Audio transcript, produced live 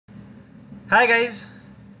Hi guys,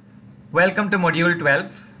 welcome to module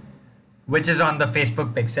 12, which is on the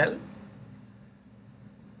Facebook pixel.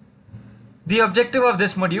 The objective of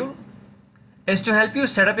this module is to help you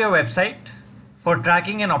set up your website for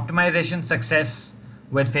tracking and optimization success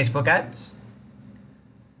with Facebook ads.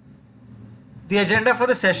 The agenda for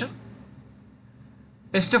the session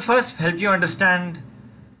is to first help you understand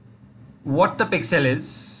what the pixel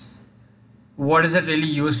is, what is it really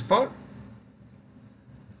used for,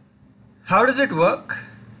 how does it work,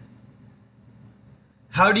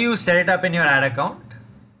 how do you set it up in your ad account,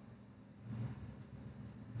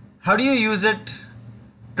 how do you use it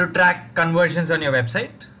to track conversions on your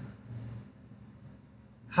website,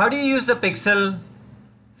 how do you use the pixel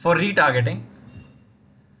for retargeting,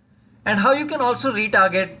 and how you can also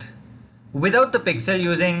retarget without the pixel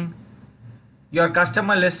using your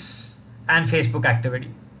customer lists and Facebook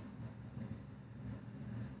activity.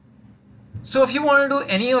 So if you want to do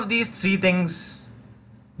any of these three things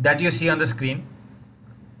that you see on the screen,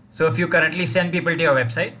 so if you currently send people to your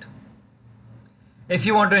website, if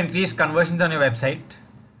you want to increase conversions on your website,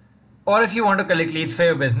 or if you want to collect leads for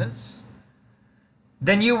your business,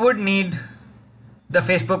 then you would need the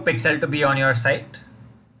Facebook pixel to be on your site.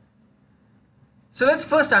 So let's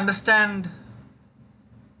first understand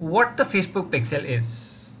what the Facebook pixel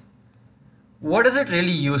is. What is it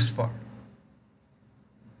really used for?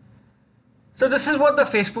 So this is what the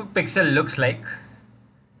Facebook pixel looks like.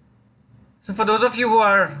 So for those of you who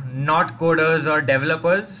are not coders or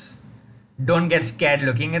developers, don't get scared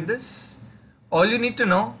looking at this. All you need to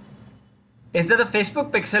know is that the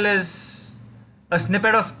Facebook pixel is a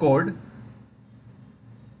snippet of code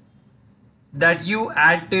that you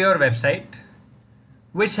add to your website,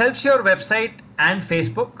 which helps your website and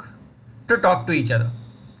Facebook to talk to each other.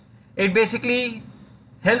 It basically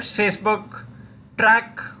helps Facebook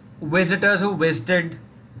track visitors who visited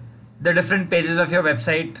the different pages of your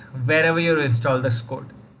website wherever you install this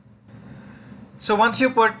code. So once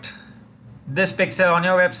you put this pixel on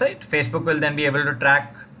your website, Facebook will then be able to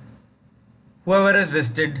track whoever has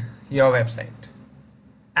visited your website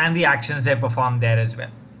and the actions they perform there as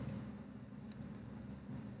well.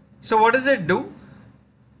 So what does it do?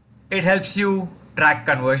 It helps you track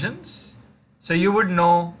conversions. So you would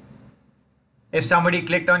know if somebody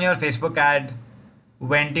clicked on your Facebook ad,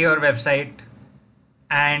 went to your website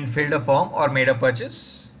and filled a form or made a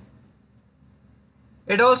purchase.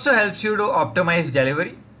 It also helps you to optimize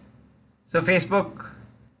delivery. So Facebook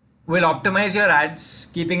will optimize your ads,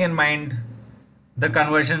 keeping in mind the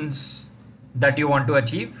conversions that you want to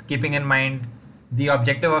achieve, keeping in mind the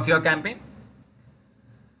objective of your campaign.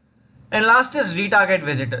 And last is retarget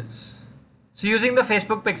visitors. So using the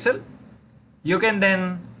Facebook pixel, you can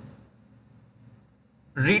then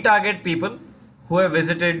retarget people who have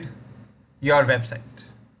visited your website.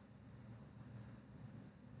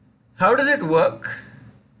 How does it work?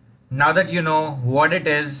 Now that you know what it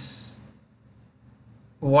is,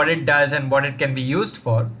 what it does, and what it can be used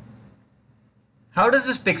for, how does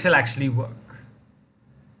this pixel actually work?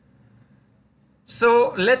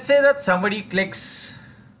 So let's say that somebody clicks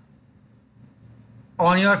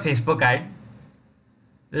on your Facebook ad,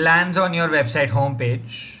 lands on your website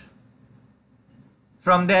homepage,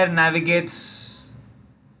 from there navigates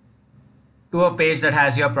to a page that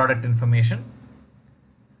has your product information,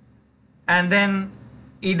 and then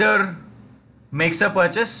either makes a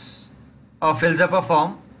purchase or fills up a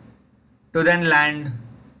form to then land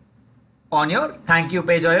on your thank you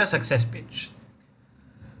page or your success page.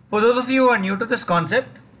 For those of you who are new to this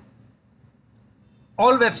concept,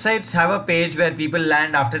 all websites have a page where people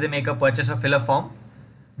land after they make a purchase or fill a form.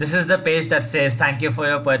 This is the page that says thank you for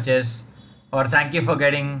your purchase, or thank you for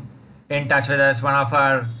getting in touch with us. One of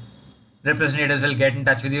our representatives will get in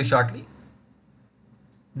touch with you shortly.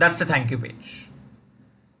 That's the thank you page.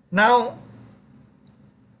 Now,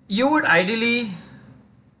 you would ideally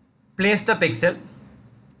place the pixel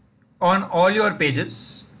on all your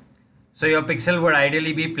pages. So your pixel would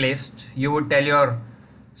ideally be placed. You would tell your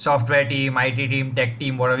software team, IT team, tech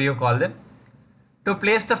team, whatever you call them, to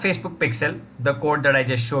place the Facebook pixel, the code that I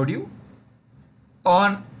just showed you,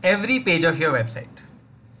 on every page of your website,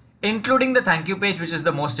 including the thank you page, which is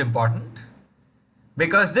the most important,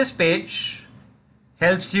 because this page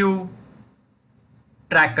helps you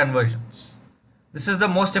track conversions. This is the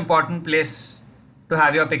most important place to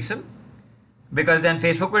have your pixel, because then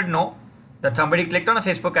Facebook would know that somebody clicked on a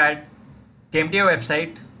Facebook ad, came to your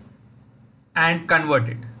website and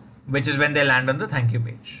converted, which is when they land on the thank you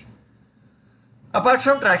page. Apart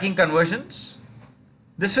from tracking conversions,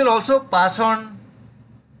 this will also pass on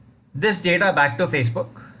this data back to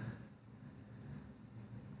Facebook.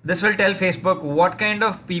 This will tell Facebook what kind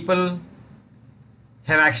of people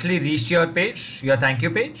have actually reached your page, your thank you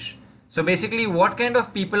page. So basically, what kind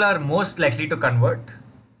of people are most likely to convert?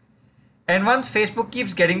 And once Facebook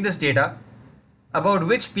keeps getting this data about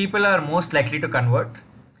which people are most likely to convert,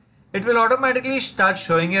 it will automatically start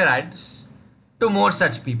showing your ads to more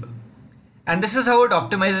such people. And this is how it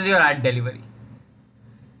optimizes your ad delivery.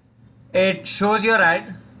 It shows your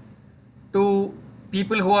ad to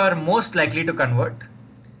people who are most likely to convert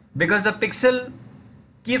because the pixel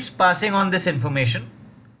keeps passing on this information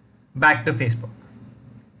back to Facebook.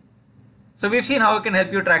 So we've seen how it can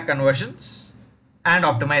help you track conversions and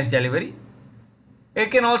optimize delivery.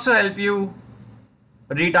 It can also help you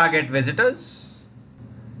retarget visitors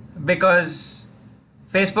because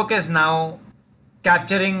Facebook is now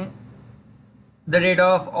capturing the data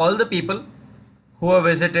of all the people who have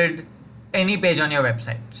visited any page on your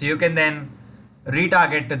website. So you can then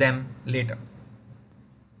retarget to them later.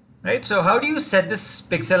 Right? So how do you set this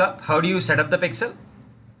pixel up? How do you set up the pixel?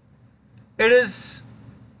 It is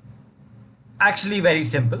actually very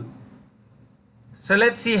simple. So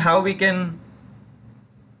let's see how we can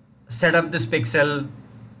set up this pixel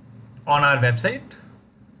on our website.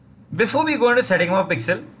 Before we go into setting up a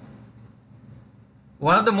pixel,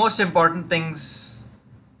 one of the most important things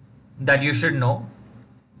that you should know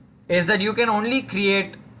is that you can only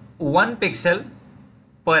create one pixel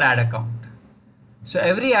per ad account. So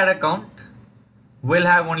every ad account will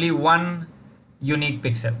have only one unique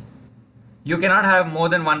pixel. You cannot have more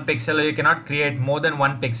than one pixel, or you cannot create more than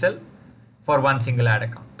one pixel for one single ad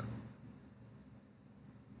account.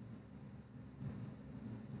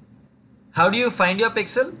 How do you find your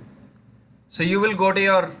pixel? So you will go to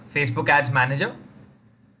your Facebook Ads Manager,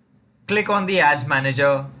 click on the Ads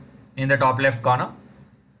Manager in the top left corner,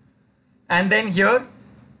 and then here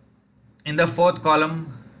in the fourth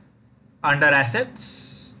column under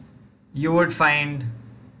Assets, you would find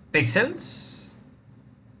Pixels.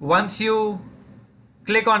 Once you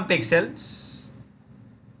click on Pixels,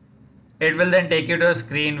 it will then take you to a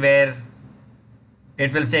screen where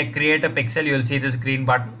it will say create a pixel. You will see this green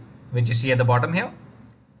button which you see at the bottom here.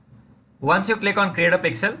 Once you click on create a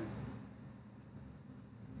pixel,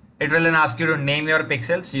 it will then ask you to name your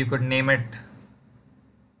pixel. So you could name it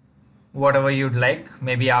whatever you'd like,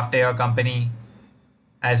 maybe after your company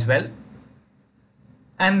as well.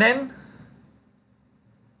 And then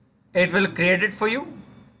it will create it for you.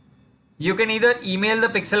 You can either email the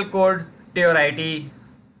pixel code to your IT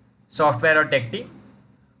software or tech team,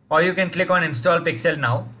 or you can click on install pixel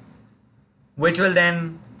now, which will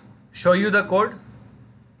then show you the code.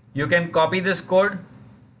 You can copy this code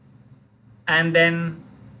and then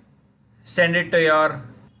send it to your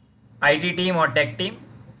IT team or tech team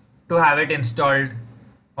to have it installed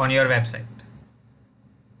on your website.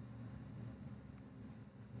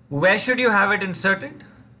 Where should you have it inserted?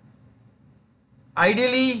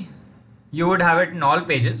 Ideally, you would have it in all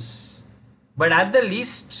pages, but at the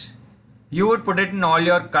least, you would put it in all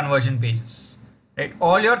your conversion pages. Right?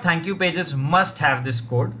 All your thank you pages must have this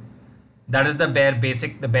code. That is the bare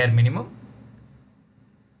basic, the bare minimum.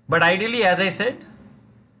 But ideally, as I said,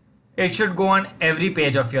 it should go on every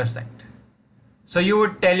page of your site. So you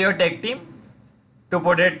would tell your tech team to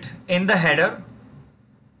put it in the header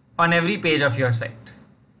on every page of your site.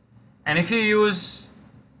 And if you use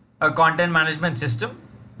a content management system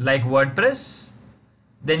like WordPress,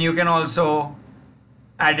 then you can also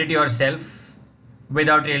add it yourself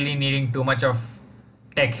without really needing too much of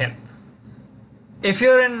tech help. If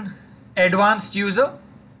you're an advanced user,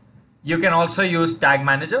 you can also use Tag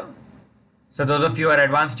Manager. So those of you who are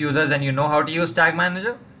advanced users and you know how to use Tag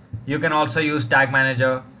Manager, you can also use Tag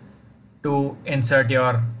Manager to insert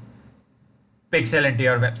your pixel into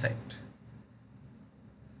your website.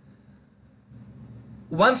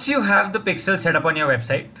 Once you have the pixel set up on your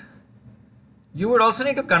website, you would also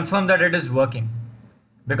need to confirm that it is working,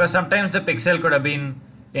 because sometimes the pixel could have been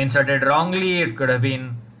inserted wrongly. It could have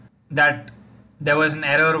been that there was an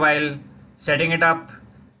error while setting it up.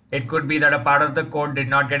 It could be that a part of the code did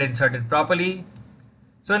not get inserted properly.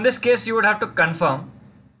 So in this case, you would have to confirm,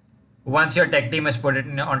 once your tech team has put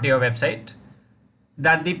it onto your website,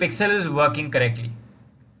 that the pixel is working correctly.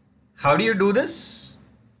 How do you do this?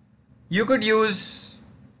 You could use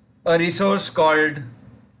a resource called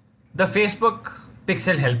the Facebook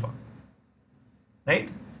Pixel Helper, right?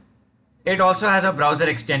 It also has a browser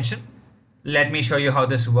extension. Let me show you how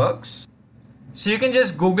this works. So you can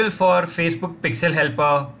just Google for Facebook Pixel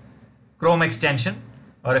Helper Chrome extension,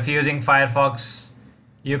 or if you're using Firefox,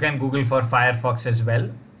 you can Google for Firefox as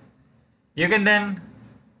well. You can then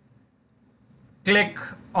click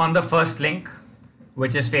on the first link,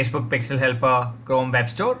 which is Facebook Pixel Helper Chrome Web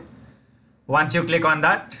Store. Once you click on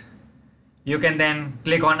that, You can then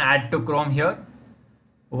click on add to Chrome here.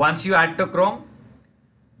 Once you add to Chrome,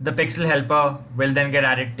 the pixel helper will then get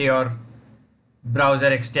added to your browser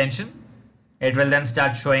extension. It will then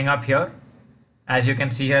start showing up here. As you can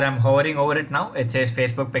see here, I'm hovering over it now. It says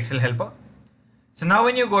Facebook pixel helper. So now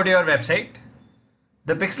when you go to your website,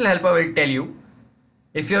 the pixel helper will tell you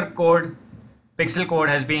if your pixel code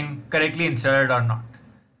has been correctly inserted or not.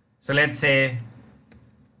 So let's say,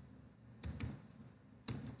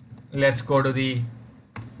 let's go to the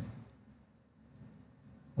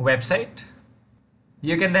website.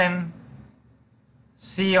 You can then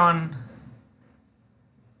see on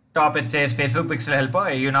top it says Facebook pixel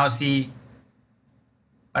helper. You now see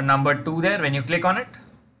a number 2 there. When you click on it,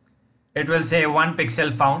 it will say 1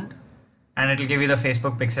 pixel found, and it will give you the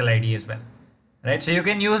Facebook pixel ID as well, right? So you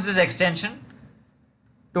can use this extension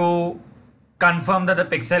to confirm that the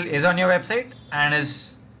pixel is on your website and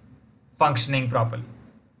is functioning properly.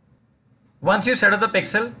 Once you set up the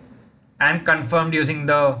pixel and confirmed using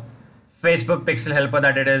the Facebook pixel helper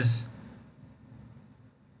that it is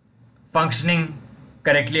functioning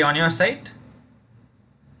correctly on your site,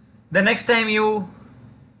 the next time you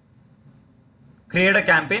create a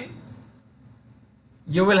campaign,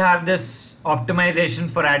 you will have this optimization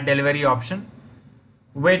for ad delivery option,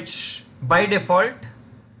 which by default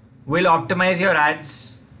will optimize your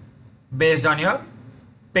ads based on your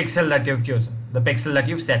pixel that you've chosen, the pixel that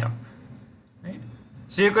you've set up, right?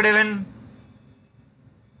 So you could even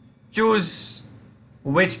choose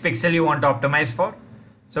which pixel you want to optimize for.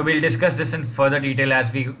 So we'll discuss this in further detail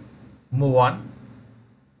as we move on.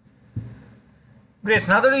 Great,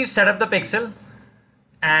 so now that we've set up the pixel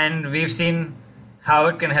and we've seen how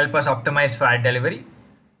it can help us optimize for ad delivery,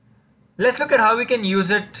 let's look at how we can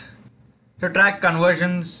use it to track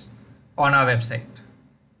conversions on our website.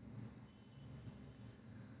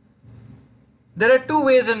 There are 2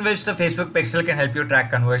 ways in which the Facebook pixel can help you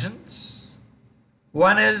track conversions.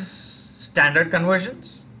 One is standard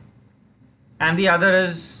conversions and the other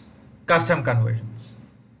is custom conversions.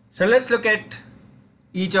 So let's look at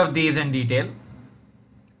each of these in detail.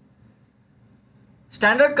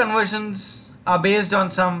 Standard conversions are based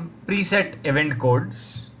on some preset event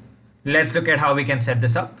codes. Let's look at how we can set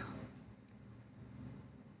this up.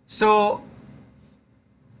 So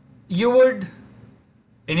you would,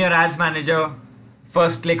 in your ads manager,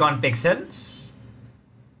 first click on pixels.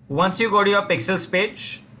 Once you go to your pixels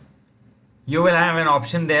page, you will have an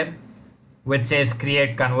option there which says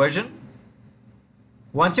create conversion.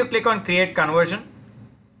 Once you click on create conversion,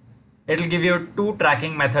 it will give you 2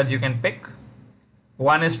 tracking methods you can pick.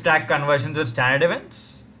 One is track conversions with standard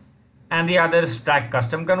events and the other is track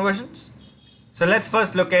custom conversions. So let's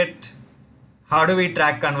first look at how do we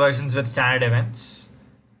track conversions with standard events.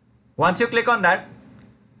 Once you click on that,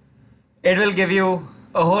 it will give you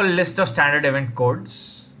a whole list of standard event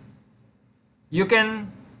codes. You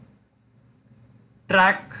can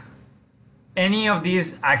track any of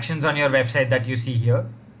these actions on your website that you see here.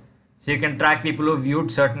 So you can track people who viewed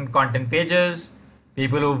certain content pages,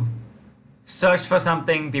 people who've searched for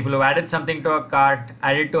something, people who added something to a cart,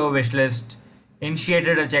 added to a wish list,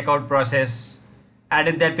 initiated a checkout process,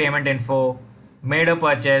 added their payment info, made a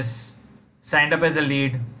purchase, signed up as a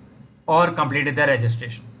lead, or completed their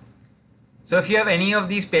registration. So if you have any of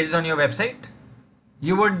these pages on your website,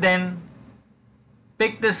 you would then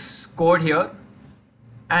pick this code here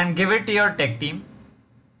and give it to your tech team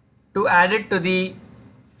to add it to the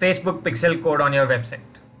Facebook pixel code on your website.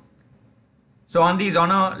 So on these,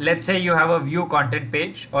 let's say you have a view content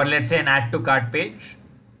page, or let's say an add to cart page,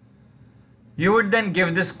 you would then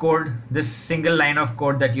give this code, this single line of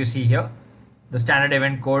code that you see here, the standard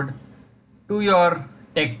event code, to your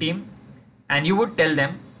tech team, and you would tell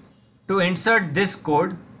them to insert this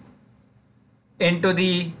code into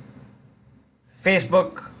the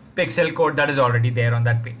Facebook pixel code that is already there on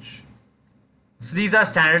that page. So these are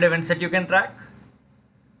standard events that you can track.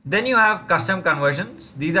 Then you have custom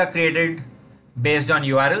conversions. These are created based on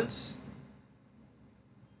URLs.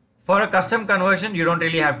 For a custom conversion, you don't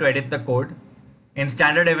really have to edit the code. In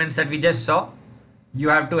standard events that we just saw, you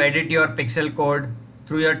have to edit your pixel code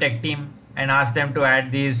through your tech team and ask them to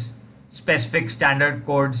add these specific standard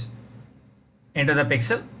codes into the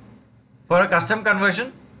pixel. For a custom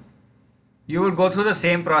conversion, you would go through the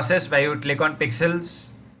same process where you would click on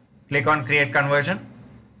pixels, click on create conversion,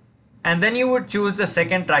 and then you would choose the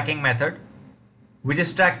second tracking method, which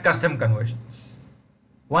is track custom conversions.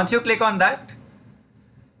 Once you click on that,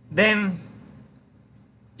 then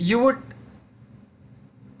you would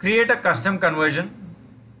create a custom conversion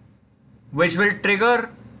which will trigger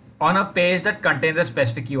on a page that contains a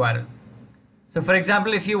specific URL. So for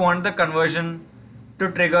example, if you want the conversion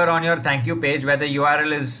to trigger on your thank you page where the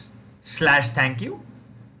URL is /thank you,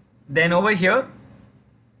 then over here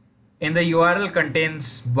in the URL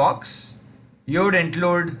contains box, you would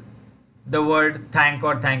include the word thank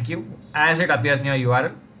or thank you as it appears in your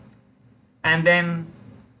URL, and then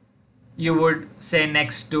you would say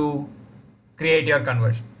next to create your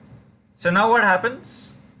conversion. So now what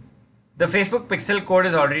happens? The Facebook pixel code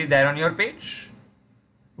is already there on your page.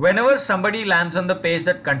 Whenever somebody lands on the page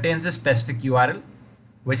that contains the specific URL,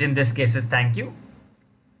 which in this case is thank you,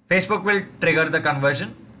 Facebook will trigger the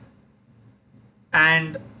conversion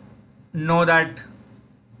and know that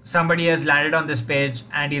somebody has landed on this page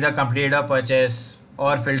and either completed a purchase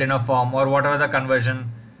or filled in a form or whatever the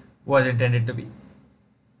conversion was intended to be.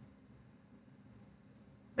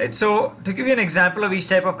 Right, so to give you an example of each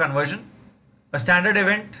type of conversion, a standard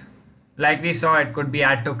event, like we saw, it could be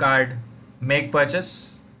add to cart, make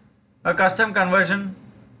purchase. A custom conversion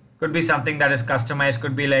could be something that is customized,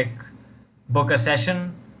 could be like book a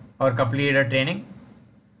session or complete a training.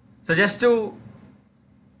 So just to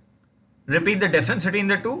repeat the difference between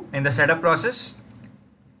the two in the setup process,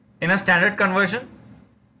 in a standard conversion,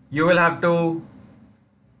 you will have to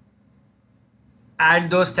add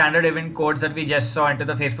those standard event codes that we just saw into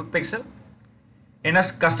the Facebook pixel. In a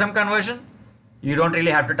custom conversion, you don't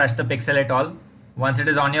really have to touch the pixel at all. Once it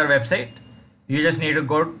is on your website, you just need to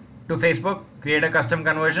go to Facebook, create a custom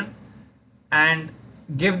conversion and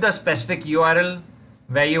give the specific URL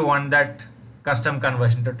where you want that custom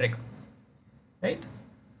conversion to trigger, right?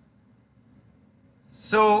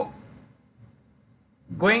 So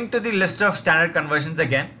going to the list of standard conversions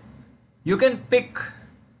again, you can pick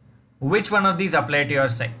which one of these apply to your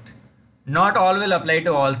site. Not all will apply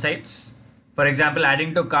to all sites. For example,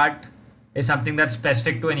 adding to cart is something that's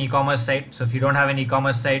specific to an e-commerce site. So if you don't have an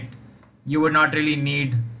e-commerce site, you would not really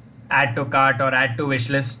need add to cart or add to wish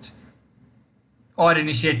list or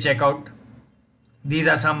initiate checkout. These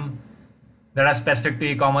are some that are specific to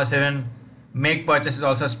e-commerce. Even make purchase is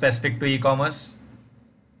also specific to e-commerce.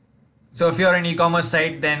 So if you're an e-commerce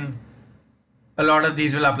site, then a lot of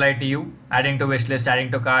these will apply to you. Adding to wish list,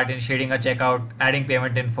 adding to cart, initiating a checkout, adding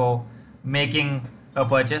payment info, making a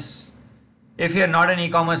purchase. If you're not an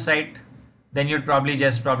e-commerce site, then you'd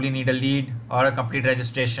probably need a lead or a complete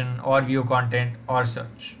registration or view content or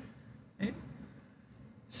search. Right?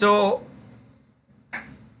 So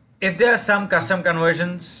if there are some custom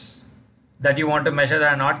conversions that you want to measure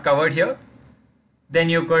that are not covered here, then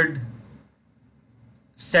you could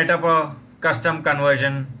set up a custom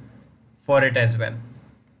conversion for it as well.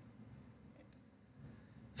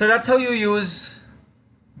 So that's how you use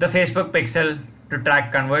the Facebook pixel to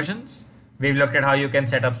track conversions. We've looked at how you can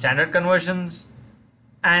set up standard conversions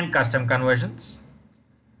and custom conversions.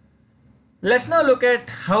 Let's now look at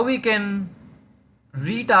how we can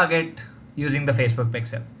retarget using the Facebook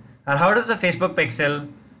pixel. And how does the Facebook pixel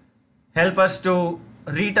help us to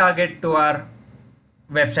retarget to our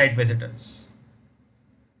website visitors?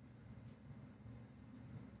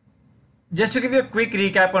 Just to give you a quick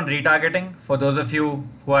recap on retargeting, for those of you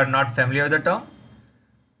who are not familiar with the term,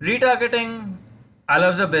 retargeting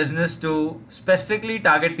allows a business to specifically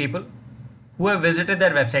target people who have visited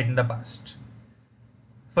their website in the past.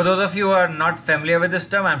 For those of you who are not familiar with this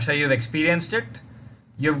term, I'm sure you've experienced it.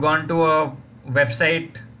 You've gone to a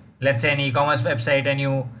website, let's say an e-commerce website, and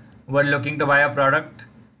you were looking to buy a product.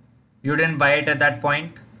 You didn't buy it at that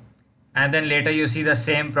point, and then later you see the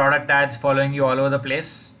same product ads following you all over the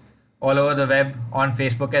place, all over the web, on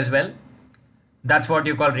Facebook as well. That's what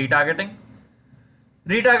you call retargeting.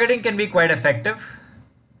 Retargeting can be quite effective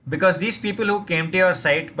because these people who came to your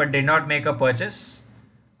site but did not make a purchase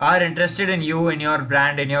are interested in you, in your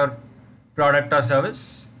brand, in your product or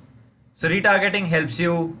service. So retargeting helps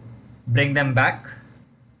you bring them back.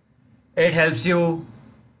 It helps you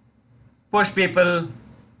push people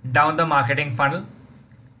down the marketing funnel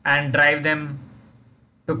and drive them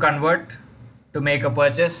to convert, to make a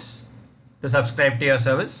purchase, to subscribe to your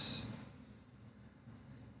service.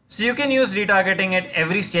 So you can use retargeting at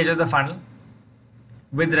every stage of the funnel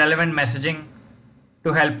with relevant messaging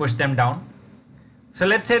to help push them down. So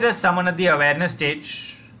let's say there's someone at the awareness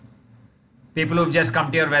stage, people who've just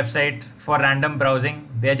come to your website for random browsing.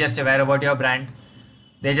 They're just aware about your brand.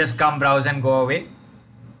 They just come, browse and go away.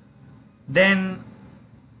 Then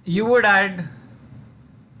you would add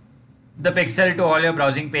the pixel to all your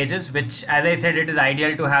browsing pages, which, as I said, it is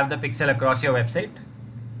ideal to have the pixel across your website.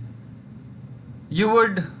 You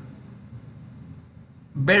would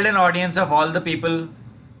build an audience of all the people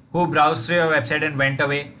who browsed through your website and went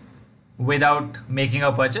away without making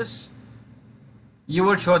a purchase. You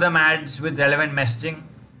would show them ads with relevant messaging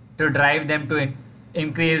to drive them to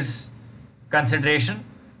increase consideration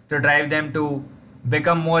to drive them to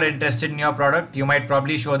become more interested in your product. You might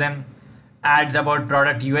probably show them ads about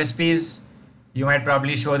product USPs. You might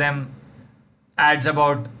probably show them ads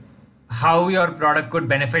about how your product could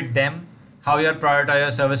benefit them, how your product or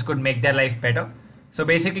your service could make their life better. So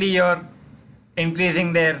basically you're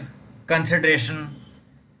increasing their consideration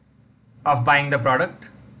of buying the product.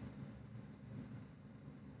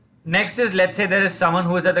 Next is, let's say there is someone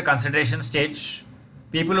who is at the consideration stage,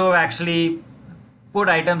 people who have actually put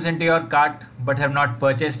items into your cart but have not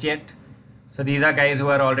purchased yet. So these are guys who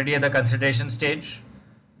are already at the consideration stage.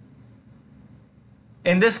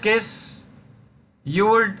 In this case, you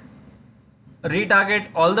would retarget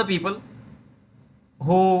all the people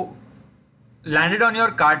who landed on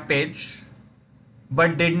your cart page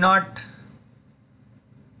but did not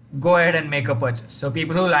go ahead and make a purchase. So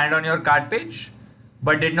people who landed on your cart page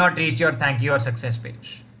but did not reach your thank you or success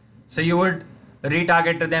page. So you would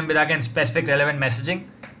retarget to them with, again, specific relevant messaging.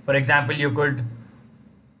 For example, you could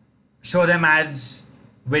show them ads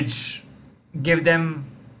which give them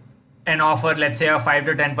an offer, let's say a 5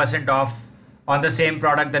 to 10% off on the same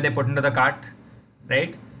product that they put into the cart,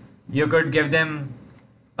 right? You could give them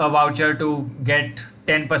a voucher to get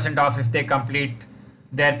 10% off if they complete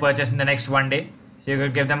their purchase in the next 1 day. So you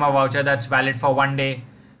could give them a voucher that's valid for 1 day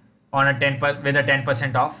on a with a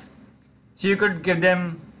 10% off. So you could give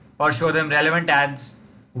them or show them relevant ads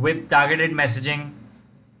with targeted messaging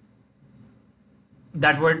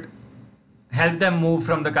that would help them move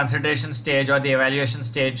from the consideration stage or the evaluation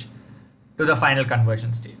stage to the final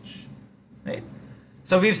conversion stage, right?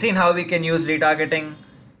 So we've seen how we can use retargeting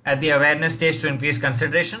at the awareness stage to increase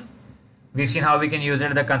consideration. We've seen how we can use it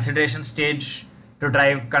at the consideration stage to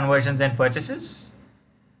drive conversions and purchases.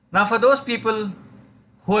 Now for those people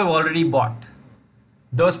who have already bought,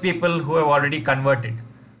 those people who have already converted,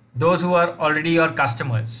 those who are already your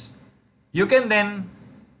customers, you can then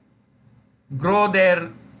grow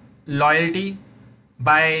their loyalty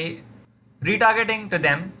by retargeting to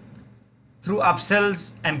them through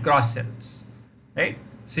upsells and cross sells, right?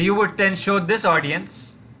 So you would then show this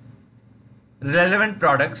audience relevant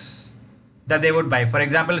products that they would buy. For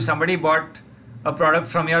example, if somebody bought a product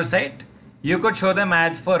from your site, you could show them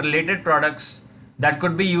ads for related products that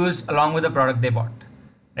could be used along with the product they bought,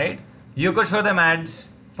 right? You could show them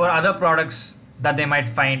ads for other products that they might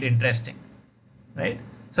find interesting, right?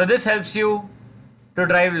 So this helps you to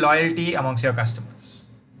drive loyalty amongst your customers.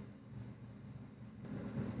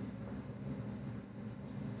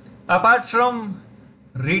 Apart from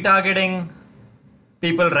retargeting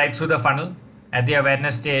people right through the funnel at the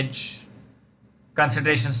awareness stage,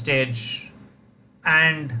 consideration stage,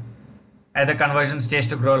 and at the conversion stage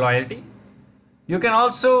to grow loyalty, you can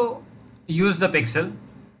also use the pixel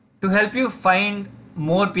to help you find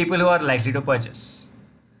more people who are likely to purchase.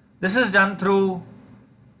 This is done through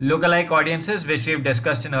lookalike audiences, which we've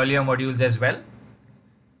discussed in earlier modules as well.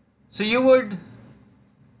 So you would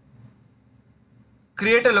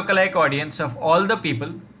create a lookalike audience of all the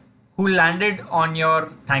people who landed on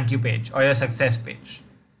your thank you page or your success page.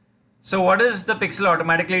 So what is the pixel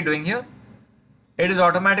automatically doing here? It is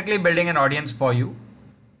automatically building an audience for you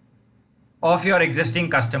of your existing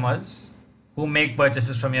customers who make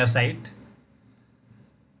purchases from your site.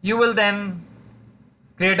 You will then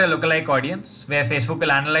create a lookalike audience where Facebook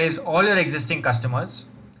will analyze all your existing customers,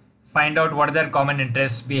 find out what are their common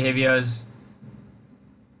interests, behaviors,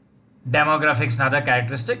 demographics, and other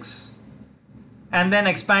characteristics, and then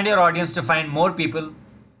expand your audience to find more people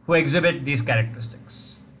who exhibit these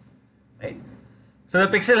characteristics, right? So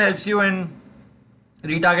the pixel helps you in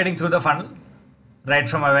retargeting through the funnel, right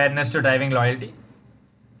from awareness to driving loyalty,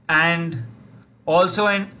 and also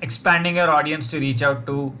in expanding your audience to reach out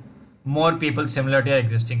to more people similar to your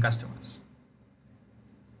existing customers.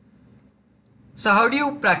 So how do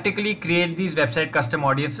you practically create these website custom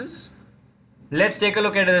audiences? Let's take a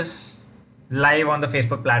look at this live on the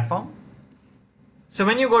Facebook platform. So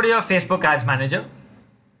when you go to your Facebook Ads Manager,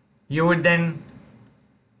 you would then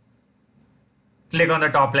click on the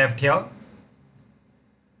top left here.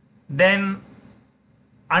 Then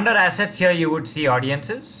under assets here, you would see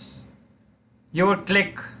audiences. You would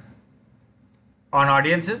click on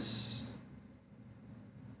audiences.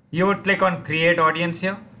 You would click on create audience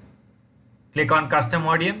here. Click on custom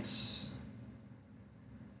audience.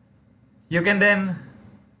 You can then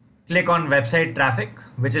click on website traffic,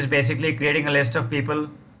 which is basically creating a list of people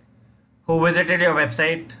who visited your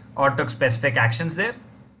website or took specific actions there.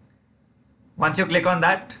 Once you click on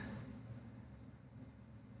that,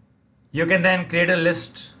 you can then create a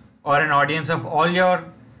list or an audience of all your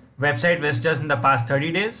website visitors in the past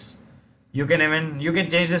 30 days. You can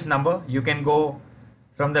change this number. You can go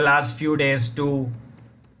from the last few days to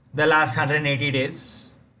the last 180 days.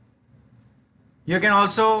 You can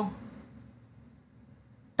also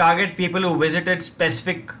target people who visited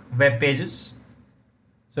specific web pages.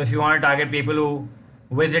 So if you want to target people who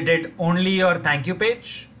visited only your thank you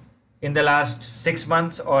page in the last 6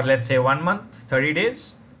 months, or let's say 1 month, 30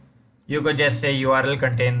 days, you could just say URL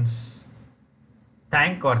contains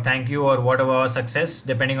thank or thank you or whatever success,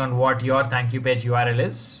 depending on what your thank you page URL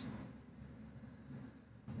is.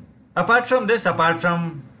 Apart from this, apart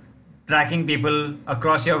from tracking people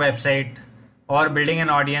across your website or building an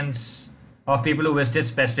audience of people who visited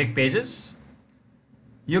specific pages,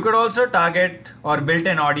 you could also target or build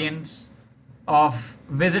an audience of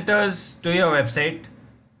visitors to your website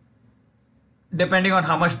depending on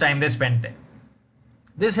how much time they spent there.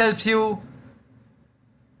 This helps you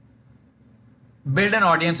build an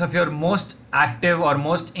audience of your most active or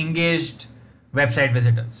most engaged website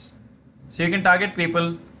visitors. So you can target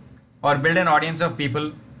people or build an audience of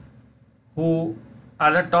people who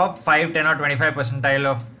are the top 5, 10 or 25 percentile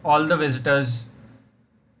of all the visitors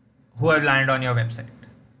who have landed on your website.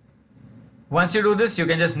 Once you do this, you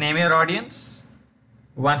can just name your audience.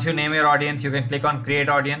 Once you name your audience, you can click on create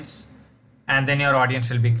audience and then your audience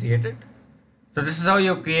will be created. So this is how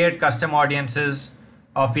you create custom audiences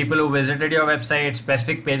of people who visited your website,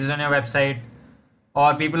 specific pages on your website,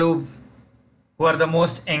 or people who are the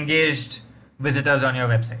most engaged visitors on your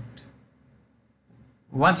website.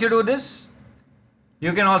 Once you do this,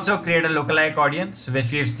 you can also create a lookalike audience,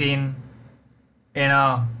 which we've seen in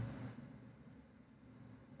a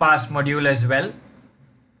past module as well,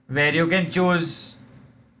 where you can choose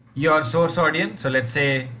your source audience. So let's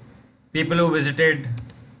say people who visited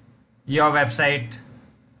your website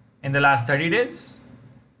in the last 30 days.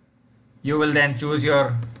 You will then choose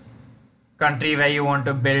your country where you want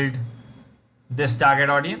to build this target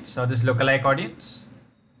audience or this lookalike audience.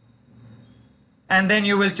 And then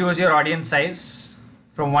you will choose your audience size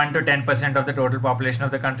from 1 to 10% of the total population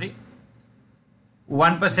of the country.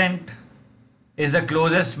 1% is the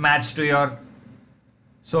closest match to your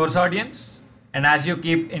source audience. And as you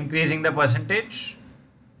keep increasing the percentage,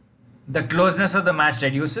 the closeness of the match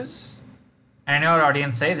reduces and your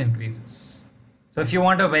audience size increases. So if you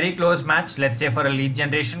want a very close match, let's say for a lead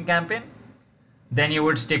generation campaign, then you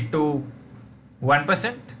would stick to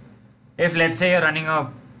 1%. If let's say you're running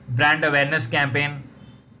a brand awareness campaign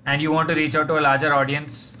and you want to reach out to a larger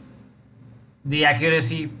audience, the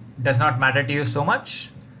accuracy does not matter to you so much,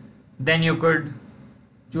 then you could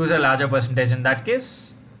choose a larger percentage. In that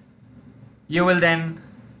case, you will then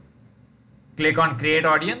click on create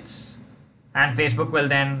audience and Facebook will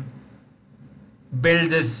then build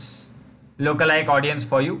this lookalike audience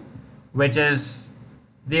for you, which is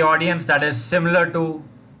the audience that is similar to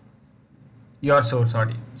your source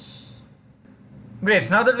audience. Great.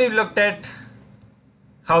 So now that we've looked at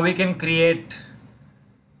how we can create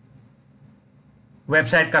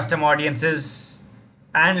website custom audiences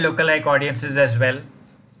and lookalike audiences as well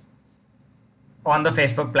on the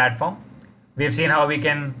Facebook platform, we've seen how we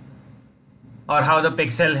can, or how the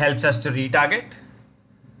pixel helps us to retarget.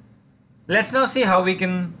 Let's now see how we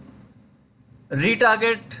can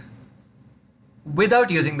retarget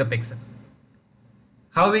without using the pixel.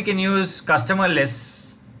 How we can use customer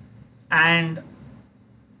lists and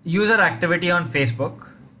user activity on Facebook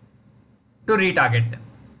to retarget them.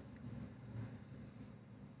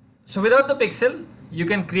 So without the pixel, you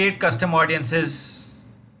can create custom audiences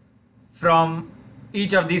from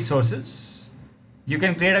each of these sources. You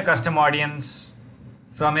can create a custom audience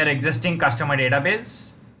from your existing customer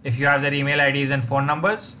database. If you have their email IDs and phone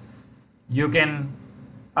numbers, you can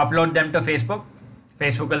upload them to Facebook.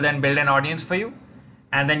 Facebook will then build an audience for you,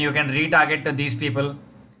 and then you can retarget to these people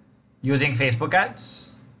using Facebook ads.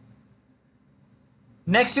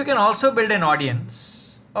 Next, you can also build an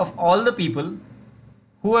audience of all the people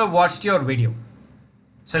who have watched your video.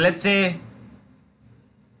 So let's say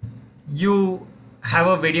you have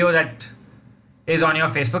a video that is on your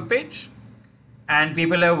Facebook page and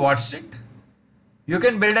people have watched it. You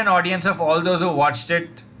can build an audience of all those who watched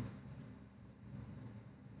it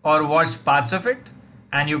or watched parts of it,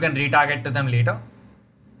 and you can retarget to them later.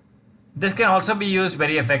 This can also be used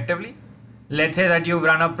very effectively. Let's say that you've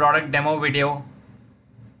run a product demo video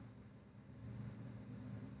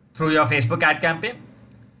through your Facebook ad campaign.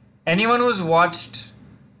 Anyone who's watched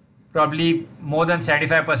probably more than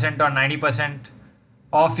 75% or 90%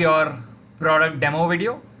 of your product demo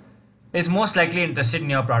video is most likely interested in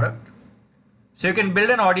your product. So you can build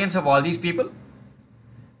an audience of all these people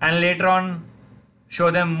and later on show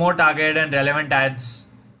them more targeted and relevant ads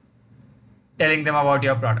telling them about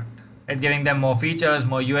your product and giving them more features,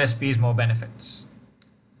 more USPs, more benefits.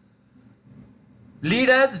 Lead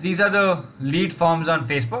ads, these are the lead forms on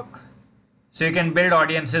Facebook. So you can build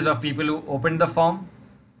audiences of people who opened the form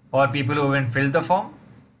or people who even filled the form.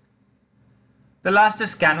 The last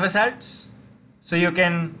is canvas ads. So you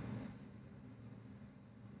can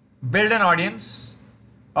build an audience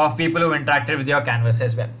of people who interacted with your canvas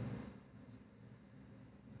as well.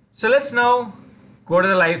 So let's now go to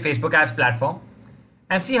the live Facebook ads platform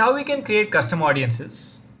and see how we can create custom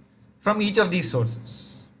audiences from each of these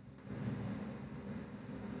sources.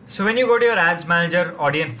 So when you go to your ads manager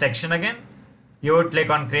audience section again, you would click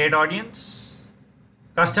on create audience,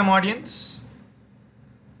 custom audience.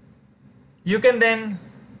 You can then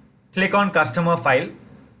click on customer file.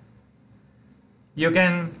 You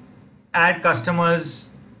can add customers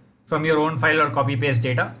from your own file or copy paste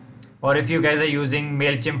data. Or if you guys are using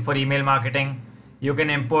MailChimp for email marketing, you can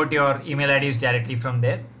import your email IDs directly from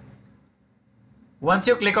there. Once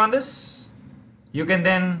you click on this, you can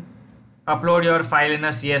then upload your file in a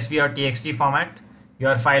CSV or TXT format,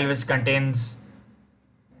 your file which contains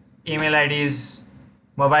email IDs,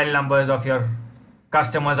 mobile numbers of your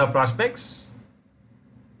customers or prospects.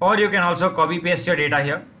 Or you can also copy paste your data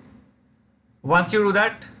here. Once you do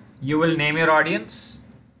that, you will name your audience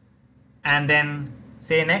and then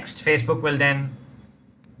say next. Facebook will then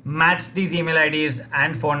match these email IDs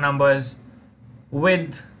and phone numbers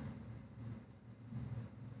with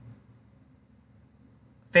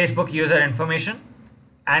Facebook user information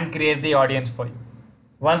and create the audience for you.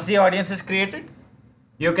 Once the audience is created,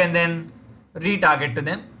 you can then retarget to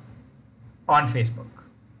them on Facebook.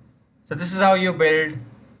 So this is how you build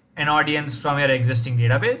an audience from your existing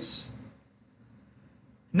database.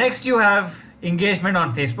 Next, you have engagement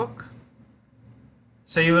on Facebook.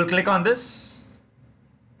 So you will click on this,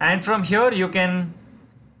 and from here you can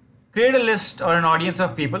create a list or an audience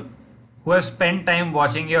of people who have spent time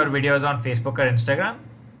watching your videos on Facebook or Instagram.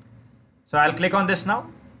 So I'll click on this now.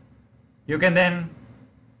 You can then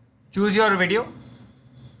choose your video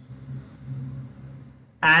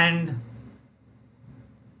and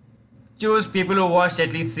choose people who watched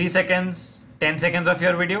at least 3 seconds, 10 seconds of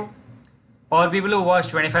your video, or people who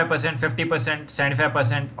watched 25%, 50%,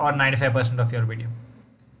 75%, or 95% of your video.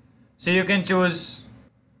 So you can choose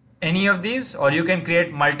any of these, or you can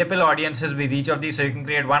create multiple audiences with each of these. So you can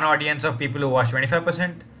create one audience of people who watched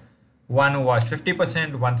 25%, one who watched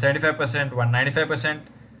 50%, one 75%, one 95%,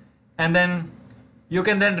 and then you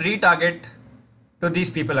can then retarget to these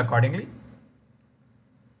people accordingly.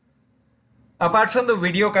 Apart from the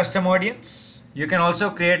video custom audience, you can also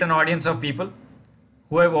create an audience of people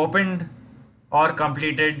who have opened or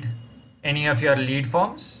completed any of your lead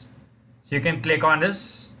forms. So you can click on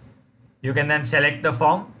this. You can then select the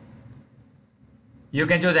form. You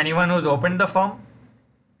can choose anyone who's opened the form,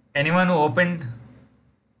 anyone who opened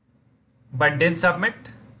but didn't submit,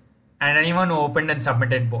 and anyone who opened and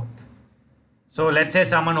submitted both. So let's say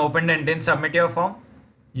someone opened and didn't submit your form.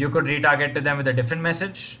 You could retarget to them with a different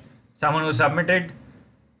message. Someone who submitted,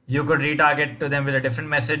 you could retarget to them with a different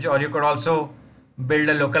message, or you could also build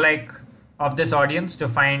a lookalike of this audience to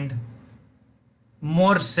find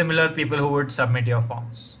more similar people who would submit your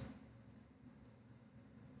forms.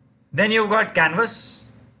 Then you've got Canvas.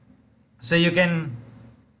 So you can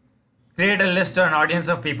create a list or an audience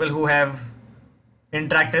of people who have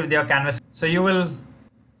interacted with your canvas. So you will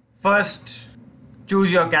first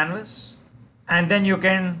choose your canvas, and then you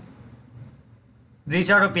can reach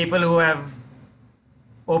out to people who have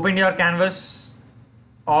opened your canvas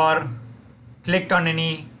or clicked on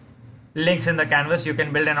any links in the canvas. You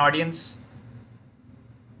can build an audience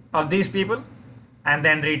of these people and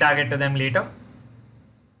then retarget to them later.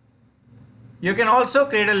 You can also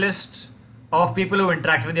create a list of people who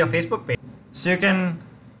interact with your Facebook page. So you can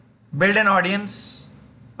build an audience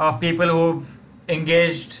of people who've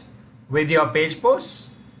engaged with your page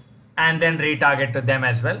posts and then retarget to them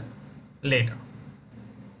as well later.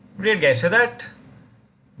 Great guys, so that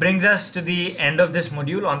brings us to the end of this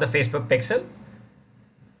module on the Facebook pixel.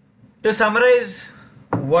 To summarize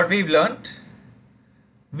what we've learned,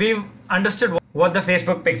 we've understood what the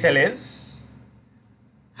Facebook pixel is.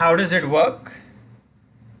 How does it work?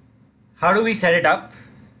 How do we set it up?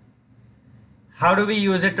 How do we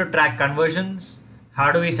use it to track conversions?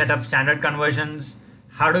 How do we set up standard conversions?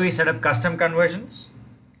 How do we set up custom conversions?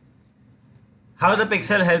 How the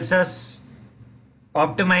pixel helps us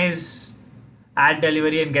optimize ad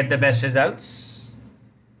delivery and get the best results.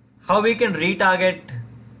 How we can retarget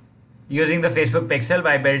using the Facebook pixel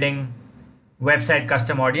by building website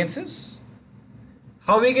custom audiences.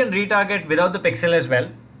 How we can retarget without the pixel as well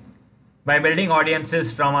by building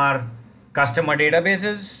audiences from our customer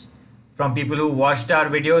databases, from people who watched our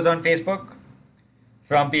videos on Facebook,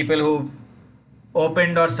 from people who've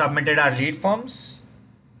opened or submitted our lead forms,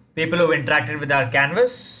 people who interacted with our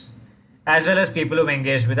canvas, as well as people who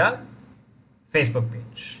engaged with our Facebook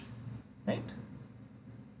page, right?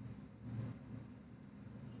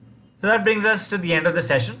 So that brings us to the end of the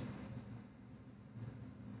session.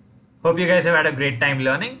 Hope you guys have had a great time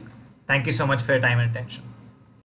learning. Thank you so much for your time and attention.